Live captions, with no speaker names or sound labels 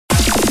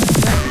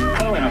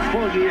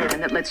Cool gear,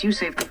 and that lets you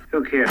save.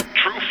 Who cares?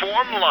 True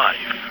Form Life.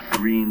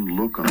 Green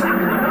look on.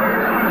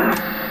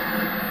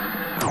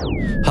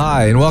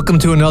 Hi, and welcome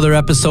to another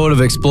episode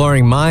of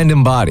Exploring Mind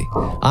and Body.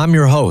 I'm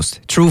your host,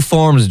 True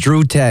Form's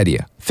Drew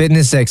Tadia,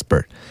 fitness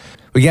expert.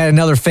 We got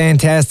another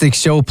fantastic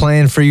show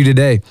planned for you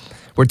today.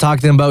 We're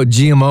talking about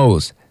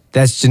GMOs,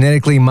 that's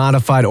genetically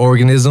modified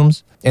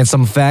organisms, and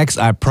some facts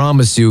I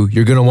promise you're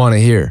going to want to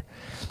hear.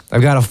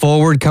 I've got a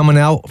foreword coming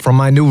out from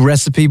my new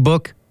recipe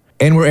book,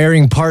 and we're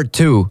airing part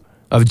 2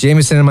 of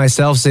Jameson and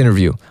myself's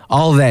interview.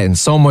 All that and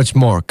so much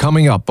more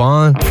coming up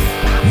on...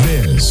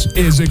 This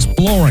is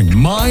Exploring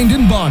Mind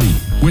and Body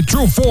with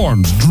True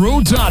Form's Drew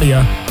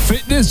Tadia,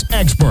 fitness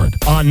expert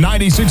on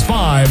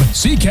 96.5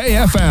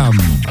 CKFM.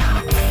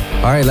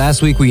 All right,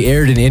 last week we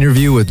aired an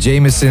interview with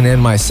Jameson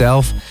and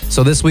myself,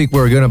 so this week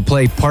we're going to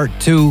play part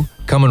 2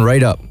 coming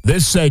right up.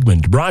 This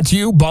segment brought to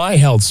you by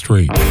Health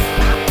Street.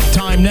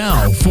 Time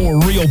now for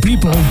real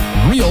people,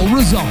 real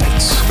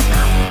results.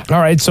 All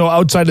right, so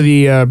outside of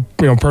the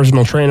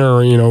personal trainer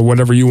or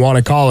whatever you want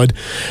to call it,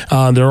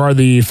 there are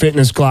the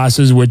fitness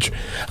classes, which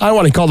I don't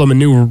want to call them a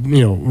new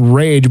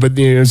rage, but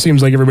it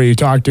seems like everybody you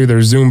talk to,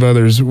 there's Zumba,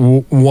 there's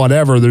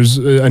whatever, there's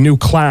a new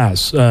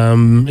class,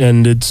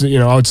 and it's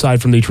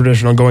outside from the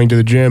traditional going to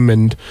the gym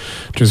and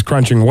just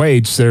crunching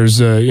weights.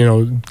 There's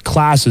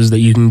classes that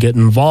you can get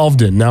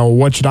involved in. Now,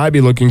 what should I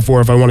be looking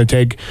for if I want to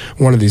take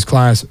one of these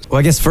classes? Well,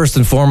 I guess first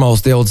and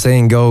foremost, the old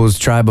saying goes,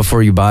 try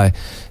before you buy.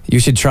 You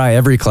should try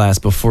every class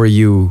before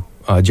you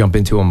jump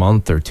into a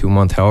month or 2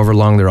 months, however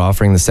long they're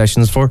offering the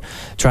sessions for.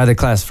 Try the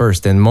class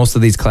first, and most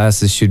of these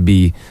classes should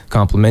be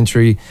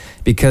complimentary,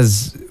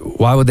 because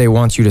why would they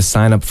want you to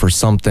sign up for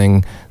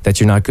something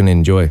that you're not going to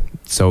enjoy?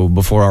 So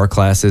before our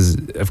classes,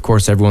 of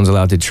course, everyone's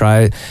allowed to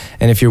try it,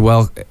 and if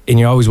you're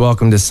you're always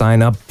welcome to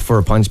sign up for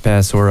a punch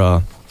pass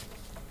or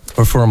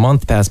for a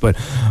month pass, but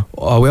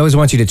we always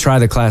want you to try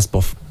the class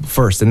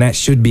first, and that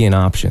should be an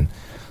option.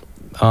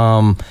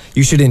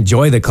 You should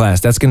enjoy the class.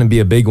 That's going to be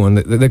a big one.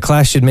 The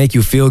class should make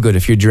you feel good.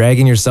 If you're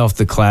dragging yourself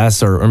to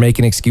class or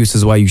making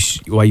excuses why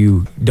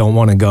you don't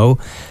want to go,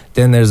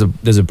 then there's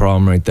a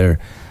problem right there.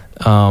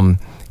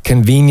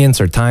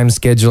 Convenience or time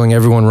scheduling.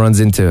 Everyone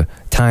runs into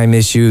time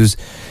issues.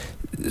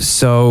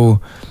 So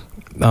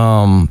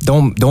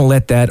don't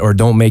let that or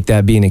don't make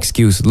that be an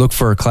excuse. Look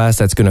for a class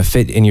that's going to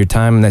fit in your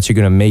time and that you're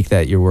going to make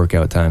that your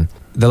workout time.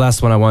 The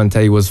last one I want to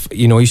tell you was,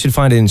 you should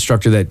find an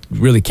instructor that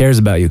really cares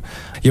about you.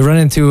 You run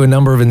into a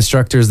number of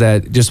instructors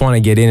that just want to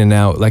get in and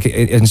out. Like,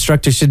 an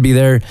instructor should be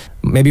there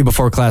maybe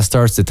before class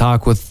starts to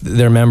talk with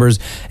their members,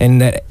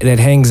 and that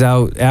hangs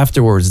out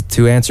afterwards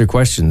to answer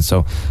questions.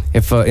 So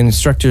if an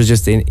instructor is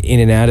just in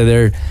and out of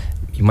there,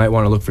 you might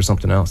want to look for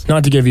something else.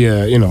 Not to give you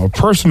a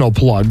personal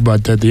plug,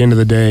 but at the end of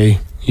the day,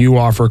 you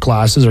offer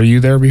classes. Are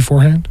you there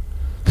beforehand?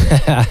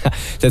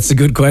 That's a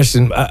good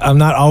question. I'm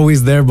not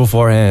always there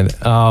beforehand.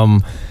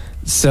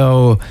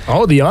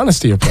 The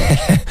honesty approach.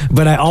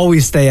 But I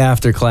always stay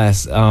after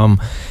class, and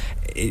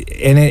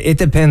it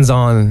depends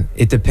on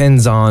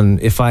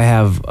if I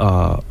have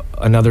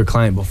another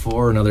client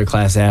before, another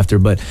class after.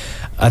 But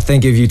I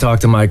think if you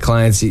talk to my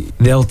clients,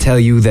 they'll tell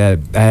you that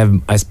I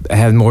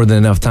have more than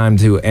enough time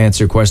to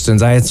answer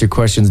questions. I answer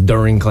questions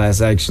during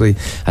class. Actually,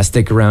 I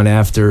stick around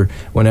after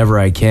whenever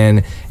I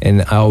can,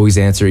 and I always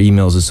answer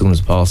emails as soon as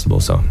possible.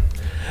 So.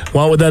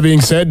 Well, with that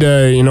being said,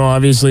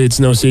 obviously it's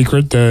no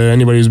secret.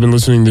 Anybody who's been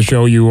listening to the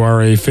show, you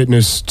are a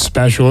fitness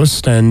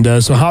specialist.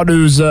 And so how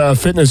does a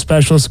fitness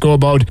specialist go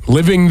about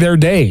living their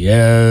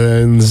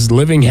day,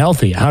 living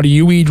healthy? How do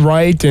you eat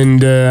right?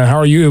 And how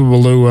are you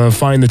able to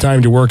find the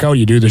time to work out?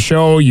 You do the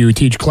show, you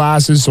teach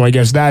classes. So I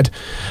guess I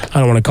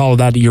don't want to call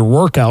that your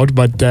workout,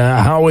 but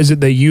how is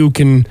it that you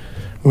can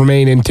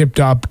remain in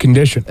tip-top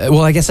condition?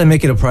 Well, I guess I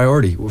make it a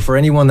priority. For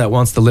anyone that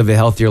wants to live a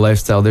healthier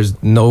lifestyle,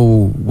 there's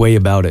no way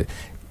about it.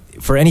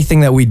 For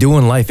anything that we do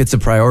in life, it's a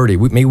priority.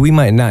 We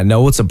might not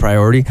know it's a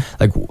priority.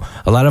 Like,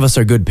 a lot of us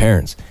are good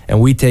parents,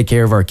 and we take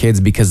care of our kids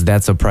because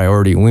that's a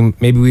priority.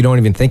 Maybe we don't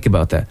even think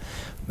about that.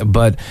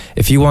 But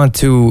if you want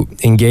to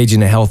engage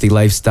in a healthy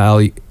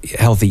lifestyle,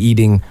 healthy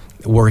eating,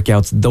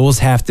 workouts, those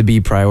have to be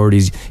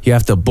priorities. You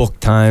have to book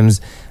times.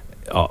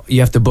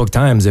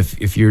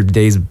 If your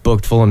day's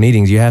booked full of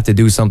meetings, you have to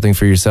do something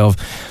for yourself.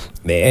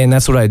 And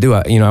that's what I do.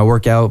 I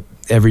work out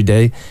every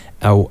day.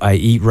 I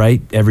eat right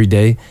every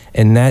day,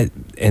 and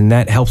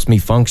that helps me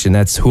function.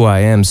 That's who I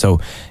am. So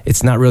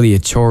it's not really a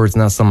chore. It's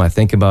not something I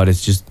think about.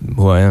 It's just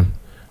who I am.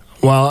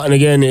 Well, and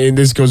again,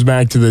 this goes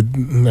back to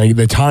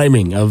the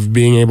timing of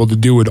being able to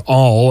do it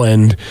all.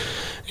 And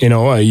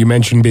you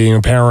mentioned being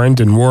a parent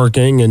and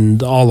working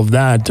and all of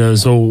that.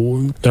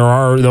 So there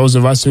are those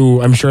of us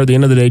who, I'm sure at the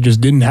end of the day,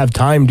 just didn't have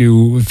time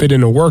to fit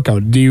in a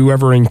workout. Do you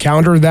ever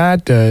encounter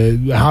that?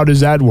 How does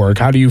that work?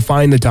 How do you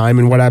find the time,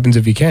 and what happens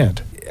if you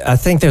can't? I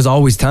think there's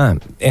always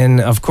time. And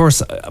of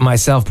course,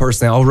 myself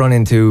personally, I'll run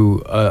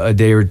into a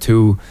day or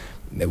two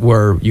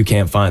where you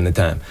can't find the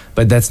time.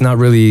 But that's not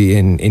really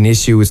an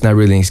issue. It's not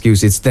really an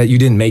excuse. It's that you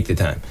didn't make the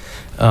time.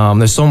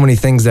 There's so many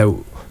things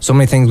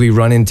we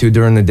run into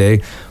during the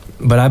day.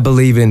 but I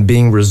believe in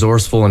being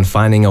resourceful and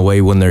finding a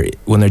way when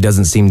there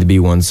doesn't seem to be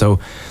one. So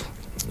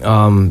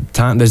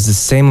there's the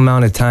same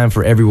amount of time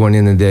for everyone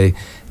in the day.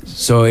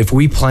 So if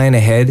we plan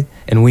ahead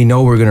and we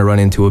know we're going to run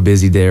into a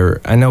busy day,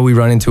 or I know we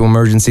run into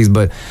emergencies,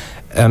 but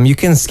you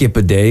can skip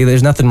a day.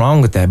 There's nothing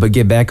wrong with that, but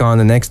get back on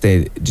the next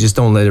day. Just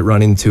don't let it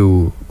run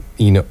into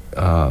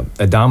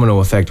a domino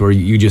effect where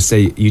you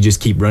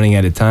just keep running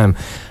at a time.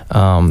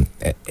 And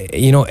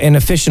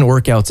efficient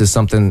workouts is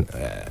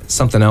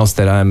something else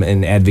that I'm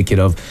an advocate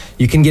of.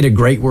 You can get a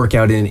great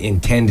workout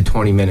in 10 to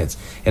 20 minutes,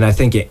 and I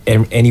think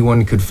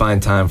anyone could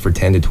find time for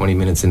 10 to 20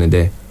 minutes in a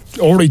day.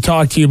 Already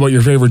talked to you about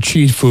your favorite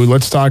cheat food.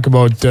 Let's talk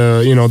about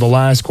the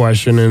last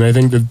question. And I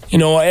think that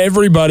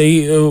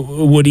everybody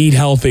would eat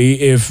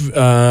healthy if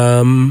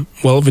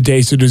it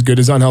tasted as good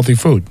as unhealthy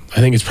food.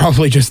 I think it's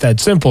probably just that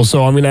simple.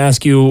 So I'm going to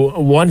ask you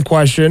one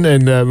question,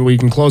 and we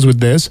can close with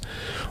this.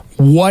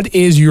 What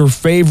is your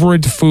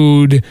favorite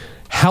food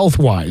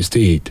health-wise to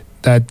eat?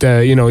 That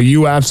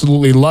you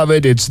absolutely love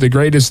it. It's the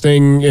greatest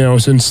thing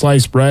since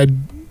sliced bread,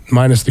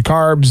 minus the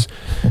carbs.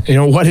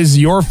 What is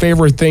your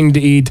favorite thing to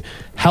eat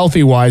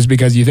healthy-wise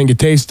because you think it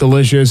tastes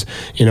delicious?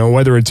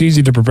 Whether it's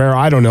easy to prepare,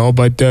 I don't know,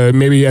 but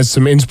maybe as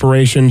some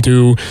inspiration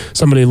to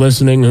somebody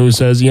listening who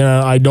says,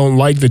 I don't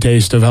like the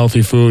taste of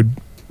healthy food.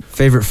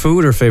 Favorite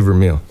food or favorite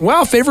meal?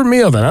 Well, favorite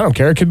meal then. I don't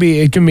care. It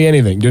can be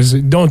anything.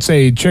 Just don't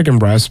say chicken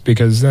breast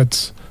because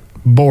that's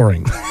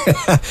boring.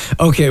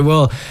 Okay,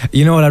 well,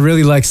 you know what? I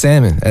really like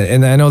salmon.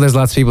 And I know there's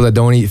lots of people that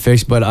don't eat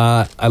fish, but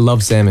I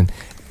love salmon.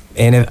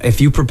 And if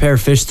you prepare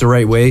fish the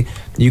right way,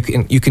 you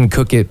can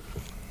cook it.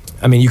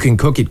 I mean, you can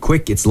cook it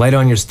quick. It's light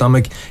on your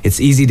stomach. It's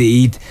easy to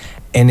eat,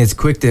 and it's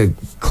quick to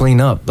clean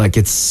up. Like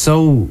it's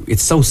so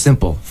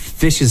simple.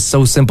 Fish is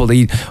so simple to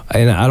eat,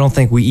 and I don't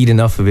think we eat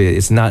enough of it.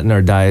 It's not in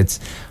our diets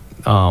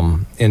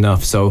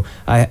enough. So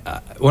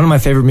one of my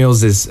favorite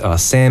meals is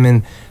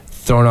salmon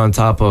thrown on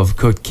top of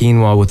cooked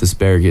quinoa with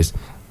asparagus.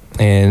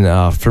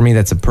 And for me,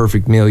 that's a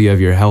perfect meal. You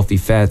have your healthy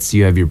fats,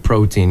 you have your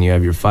protein, you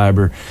have your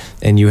fiber,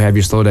 and you have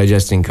your slow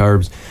digesting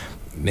carbs.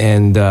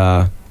 And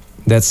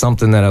that's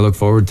something that I look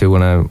forward to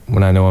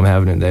when I know I'm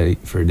having it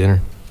for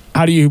dinner.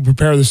 How do you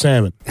prepare the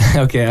salmon?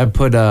 Okay,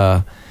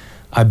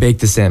 I bake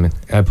the salmon.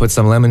 I put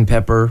some lemon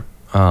pepper,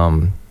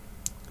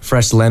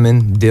 fresh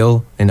lemon,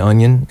 dill, and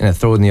onion, and I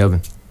throw it in the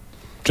oven.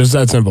 Just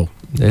that simple.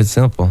 It's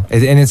simple,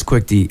 and it's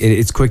quick to eat.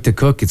 It's quick to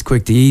cook. It's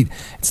quick to eat.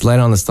 It's light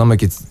on the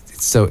stomach. It's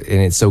so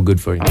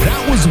good for you.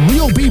 That was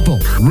Real People,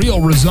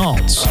 Real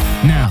Results.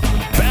 Now,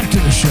 back to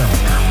the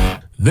show.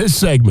 This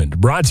segment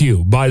brought to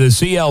you by the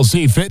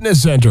CLC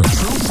Fitness Center.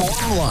 True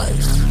Form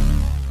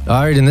Life.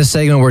 All right, in this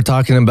segment, we're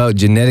talking about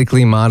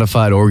genetically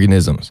modified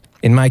organisms.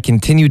 In my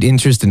continued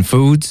interest in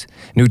foods,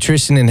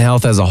 nutrition, and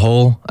health as a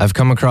whole, I've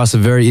come across a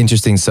very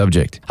interesting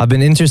subject. I've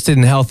been interested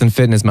in health and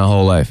fitness my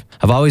whole life.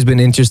 I've always been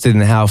interested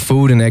in how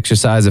food and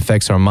exercise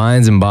affects our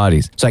minds and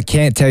bodies. So I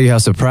can't tell you how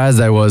surprised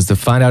I was to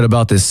find out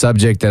about this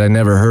subject that I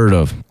never heard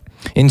of.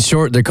 In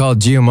short, they're called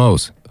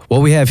GMOs.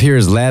 What we have here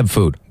is lab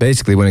food,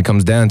 basically, when it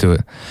comes down to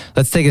it.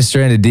 Let's take a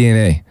strand of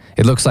DNA.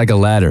 It looks like a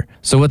ladder.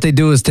 So what they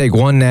do is take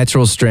one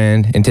natural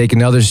strand and take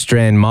another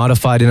strand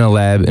modified in a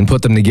lab and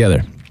put them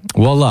together.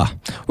 Voila,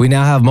 we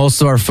now have most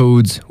of our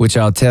foods, which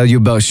I'll tell you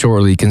about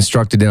shortly,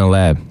 constructed in a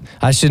lab.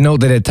 I should note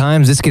that at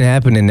times this can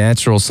happen in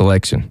natural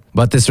selection,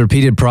 but this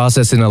repeated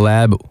process in a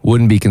lab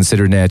wouldn't be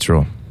considered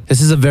natural. This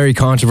is a very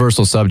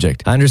controversial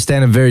subject. I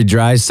understand a very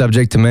dry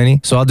subject to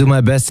many, so I'll do my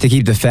best to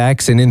keep the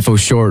facts and info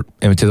short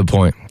and to the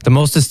point. The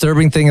most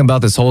disturbing thing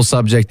about this whole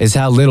subject is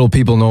how little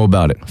people know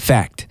about it.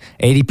 Fact,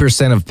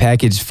 80% of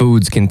packaged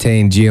foods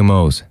contain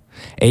GMOs.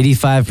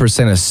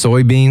 85% of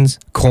soybeans,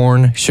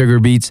 corn, sugar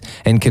beets,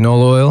 and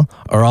canola oil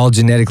are all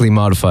genetically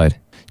modified.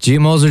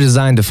 GMOs are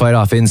designed to fight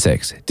off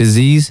insects,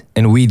 disease,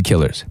 and weed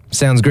killers.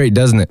 Sounds great,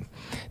 doesn't it?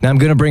 Now I'm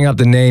going to bring up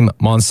the name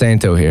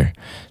Monsanto here.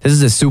 This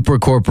is a super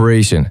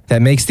corporation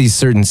that makes these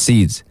certain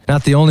seeds.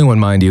 Not the only one,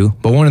 mind you,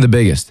 but one of the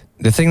biggest.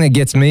 The thing that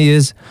gets me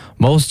is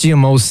most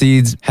GMO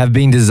seeds have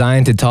been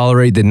designed to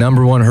tolerate the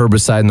 #1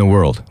 herbicide in the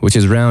world, which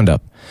is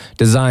Roundup.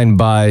 Designed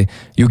by,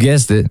 you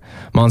guessed it,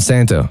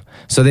 Monsanto.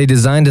 So they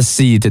designed a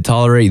seed to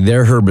tolerate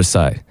their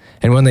herbicide.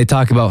 And when they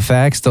talk about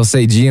facts, they'll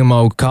say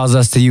GMO cause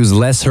us to use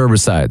less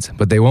herbicides,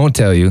 but they won't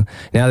tell you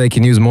now they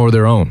can use more of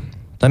their own.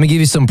 Let me give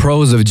you some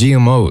pros of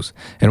GMOs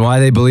and why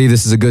they believe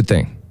this is a good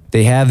thing.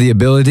 They have the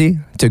ability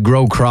to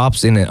grow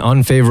crops in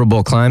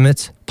unfavorable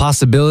climates,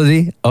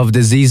 possibility of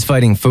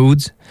disease-fighting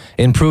foods,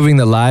 improving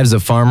the lives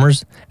of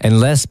farmers,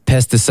 and less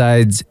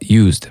pesticides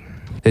used.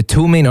 The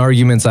two main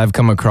arguments I've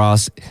come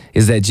across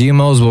is that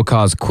GMOs will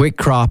cause quick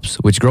crops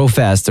which grow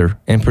faster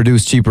and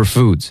produce cheaper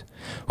foods,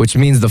 which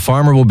means the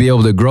farmer will be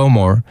able to grow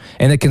more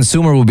and the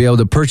consumer will be able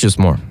to purchase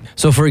more.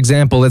 So for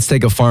example, let's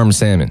take a farmed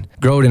salmon.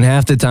 Grow it in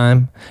half the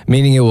time,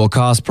 meaning it will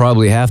cost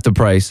probably half the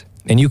price,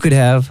 and you could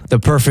have the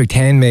perfect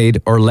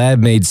handmade or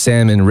lab-made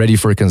salmon ready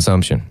for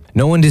consumption.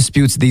 No one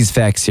disputes these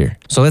facts here.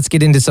 So let's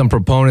get into some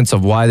proponents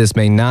of why this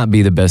may not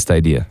be the best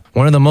idea.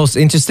 One of the most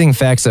interesting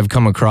facts I've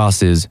come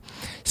across is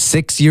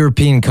 6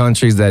 European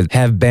countries that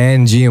have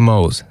banned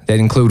GMOs that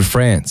include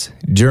France,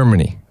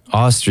 Germany,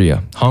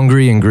 Austria,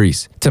 Hungary, and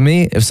Greece. To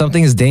me, if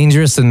something is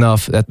dangerous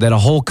enough that a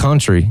whole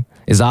country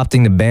is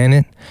opting to ban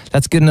it,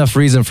 that's good enough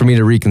reason for me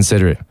to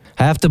reconsider it.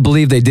 I have to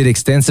believe they did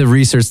extensive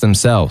research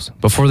themselves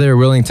before they were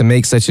willing to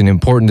make such an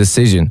important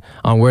decision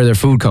on where their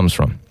food comes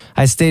from.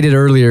 I stated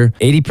earlier,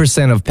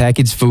 80% of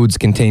packaged foods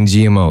contain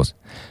GMOs.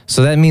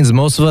 So that means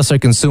most of us are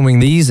consuming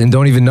these and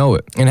don't even know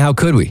it. And how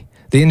could we?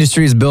 The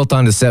industry is built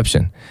on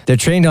deception. They're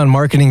trained on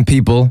marketing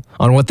people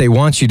on what they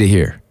want you to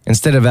hear,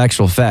 instead of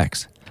actual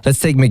facts. Let's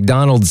take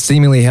McDonald's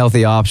seemingly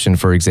healthy option,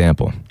 for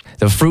example.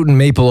 The fruit and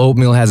maple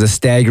oatmeal has a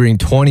staggering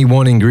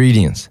 21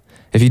 ingredients.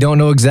 If you don't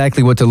know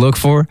exactly what to look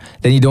for,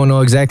 then you don't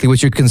know exactly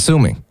what you're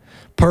consuming.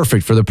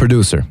 Perfect for the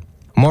producer.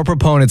 More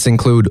proponents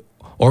include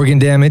organ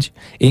damage,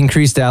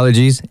 increased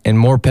allergies, and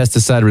more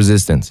pesticide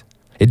resistance.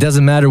 It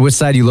doesn't matter which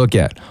side you look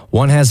at.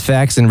 One has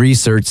facts and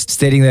research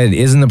stating that it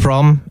isn't the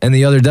problem, and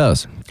the other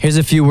does. Here's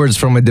a few words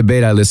from a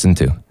debate I listened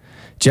to.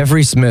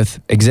 Jeffrey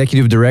Smith,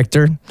 Executive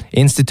Director,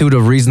 Institute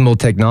of Reasonable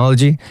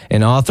Technology,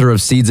 and author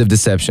of Seeds of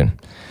Deception,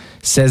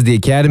 says the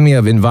Academy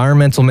of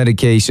Environmental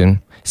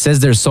Medication says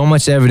there's so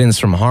much evidence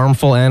from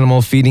harmful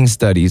animal feeding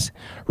studies,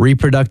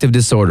 reproductive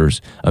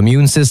disorders,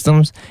 immune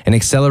systems, and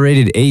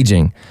accelerated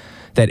aging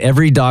that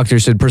every doctor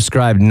should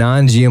prescribe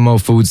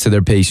non-GMO foods to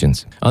their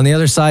patients. On the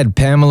other side,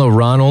 Pamela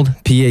Ronald,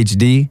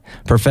 PhD,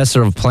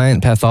 professor of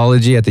plant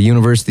pathology at the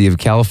University of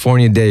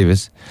California,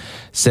 Davis,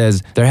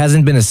 says there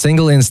hasn't been a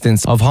single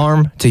instance of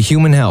harm to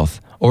human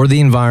health or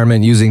the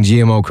environment using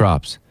GMO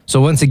crops.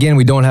 So once again,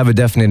 we don't have a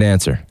definite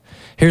answer.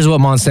 Here's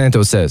what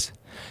Monsanto says.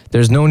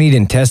 There's no need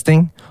in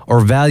testing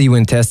or value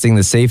in testing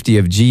the safety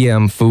of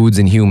GM foods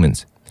in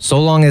humans. So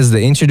long as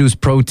the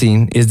introduced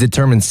protein is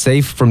determined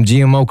safe from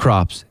GMO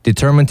crops,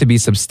 determined to be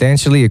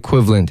substantially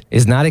equivalent,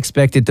 is not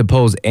expected to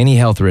pose any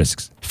health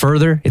risks.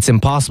 Further, it's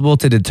impossible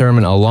to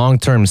determine a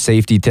long-term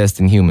safety test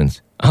in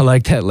humans. I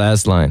like that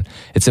last line.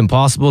 It's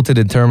impossible to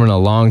determine a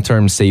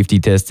long-term safety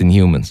test in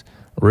humans.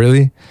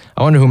 Really?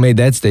 I wonder who made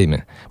that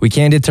statement. We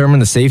can't determine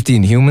the safety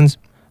in humans?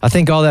 I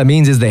think all that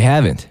means is they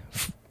haven't.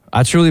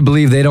 I truly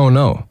believe they don't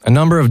know. A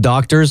number of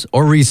doctors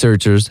or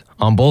researchers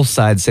on both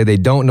sides say they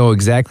don't know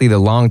exactly the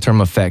long-term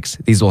effects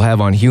these will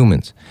have on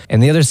humans,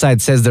 and the other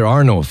side says there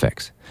are no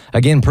effects.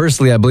 Again,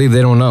 personally, I believe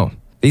they don't know.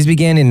 These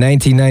began in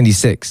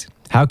 1996.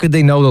 How could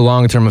they know the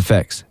long-term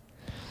effects?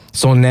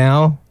 So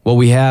now, what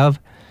we have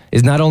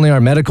is not only our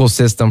medical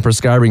system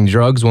prescribing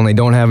drugs when they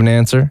don't have an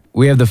answer,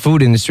 we have the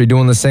food industry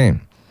doing the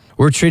same.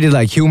 We're treated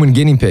like human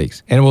guinea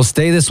pigs, and it will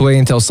stay this way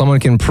until someone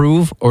can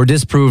prove or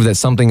disprove that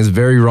something is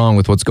very wrong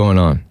with what's going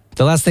on.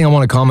 The last thing I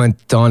want to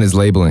comment on is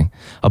labeling.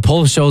 A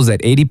poll shows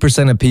that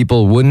 80% of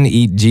people wouldn't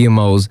eat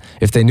GMOs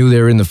if they knew they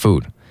were in the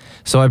food.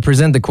 So I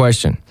present the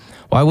question,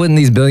 why wouldn't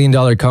these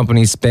billion-dollar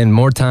companies spend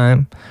more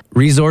time,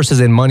 resources,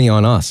 and money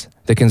on us,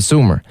 the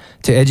consumer,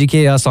 to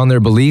educate us on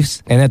their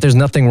beliefs and that there's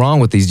nothing wrong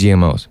with these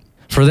GMOs?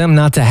 For them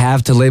not to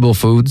have to label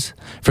foods,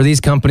 for these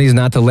companies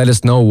not to let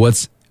us know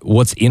what's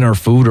in our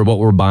food or what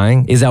we're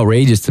buying is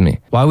outrageous to me.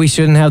 Why we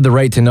shouldn't have the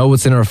right to know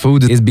what's in our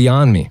food is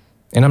beyond me.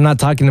 And I'm not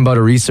talking about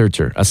a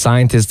researcher, a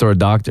scientist, or a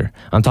doctor.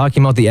 I'm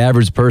talking about the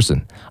average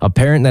person, a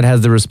parent that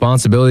has the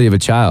responsibility of a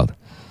child.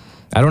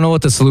 I don't know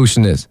what the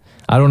solution is.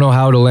 I don't know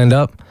how it'll end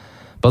up.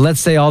 But let's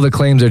say all the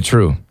claims are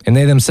true, and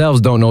they themselves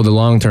don't know the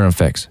long-term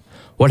effects.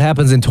 What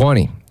happens in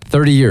 20,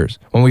 30 years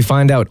when we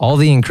find out all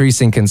the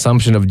increasing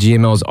consumption of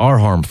GMOs are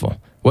harmful?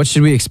 What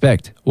should we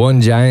expect?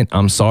 One giant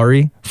I'm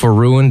sorry for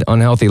ruined,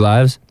 unhealthy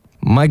lives?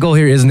 My goal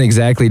here isn't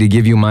exactly to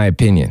give you my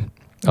opinion,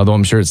 although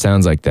I'm sure it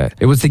sounds like that.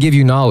 It was to give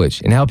you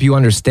knowledge and help you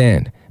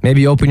understand,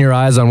 maybe open your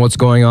eyes on what's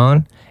going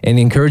on, and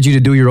encourage you to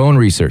do your own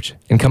research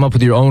and come up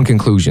with your own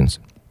conclusions.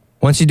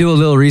 Once you do a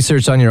little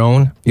research on your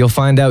own, you'll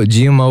find out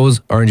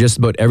GMOs are in just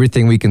about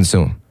everything we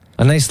consume.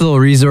 A nice little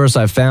resource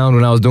I found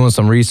when I was doing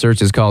some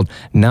research is called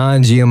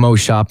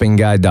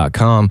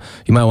non-GMOshoppingguide.com.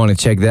 You might want to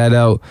check that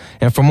out.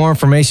 And for more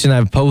information,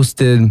 I've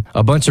posted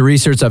a bunch of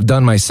research I've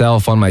done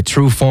myself on my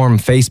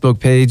Trueform Facebook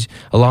page,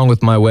 along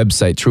with my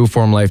website,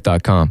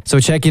 trueformlife.com. So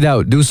check it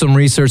out, do some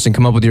research, and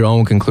come up with your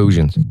own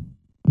conclusions.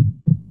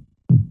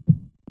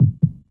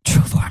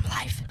 Trueform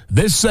Life.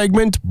 This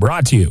segment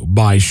brought to you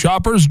by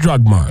Shoppers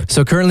Drug Mart.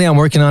 So currently I'm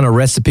working on a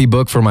recipe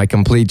book for my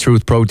Complete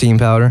Truth protein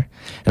powder,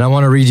 and I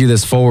want to read you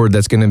this forward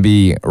that's going to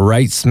be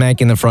right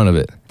smack in the front of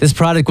it. This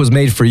product was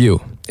made for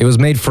you. It was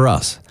made for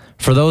us,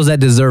 for those that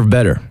deserve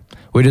better.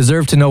 We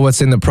deserve to know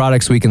what's in the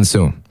products we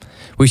consume.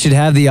 We should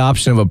have the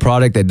option of a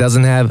product that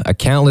doesn't have a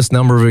countless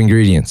number of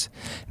ingredients,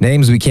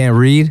 names we can't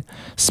read,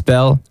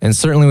 spell, and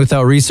certainly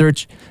without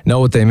research,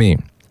 know what they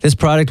mean. This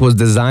product was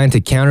designed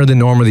to counter the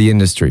norm of the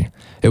industry.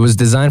 It was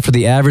designed for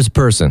the average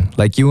person,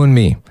 like you and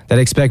me, that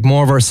expect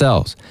more of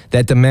ourselves,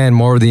 that demand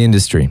more of the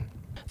industry.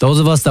 Those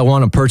of us that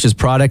want to purchase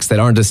products that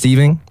aren't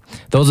deceiving,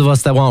 those of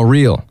us that want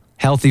real,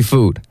 healthy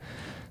food,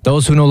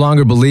 those who no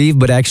longer believe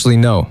but actually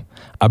know.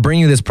 I bring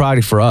you this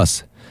product for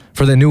us,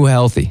 for the new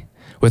healthy,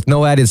 with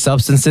no added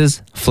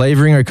substances,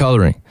 flavoring, or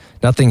coloring,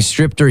 nothing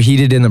stripped or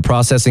heated in the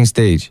processing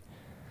stage.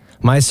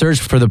 My search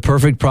for the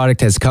perfect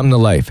product has come to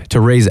life to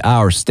raise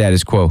our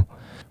status quo.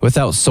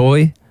 Without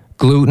soy,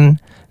 gluten,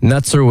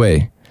 nuts, or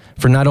whey,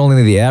 for not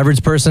only the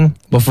average person,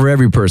 but for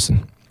every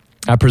person.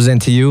 I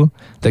present to you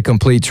the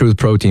Complete Truth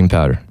Protein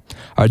Powder.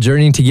 Our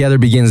journey together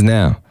begins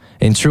now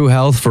in true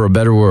health for a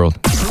better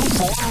world.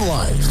 Trueform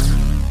Life.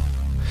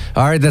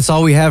 All right, that's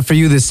all we have for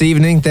you this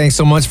evening. Thanks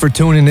so much for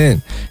tuning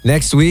in.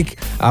 Next week,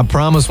 I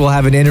promise we'll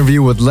have an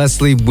interview with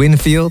Leslie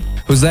Winfield,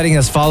 who's letting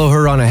us follow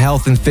her on a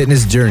health and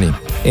fitness journey.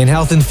 In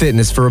health and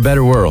fitness for a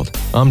better world,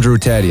 I'm Drew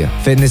Tadia,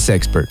 fitness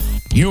expert.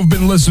 You've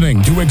been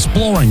listening to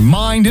Exploring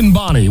Mind and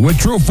Body with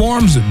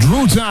Trueform's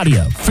Drew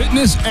Tadia,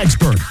 fitness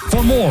expert.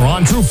 For more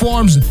on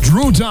Trueform's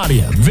Drew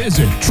Tadia,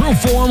 visit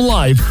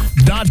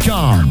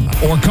trueformlife.com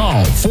or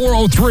call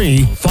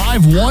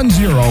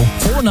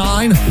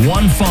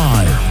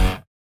 403-510-4915.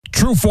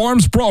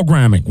 Trueform's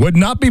programming would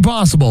not be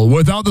possible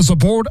without the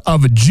support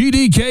of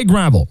GDK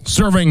Gravel,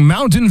 serving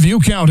Mountain View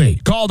County.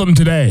 Call them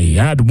today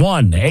at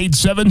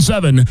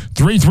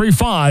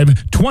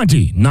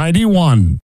 1-877-335-2091.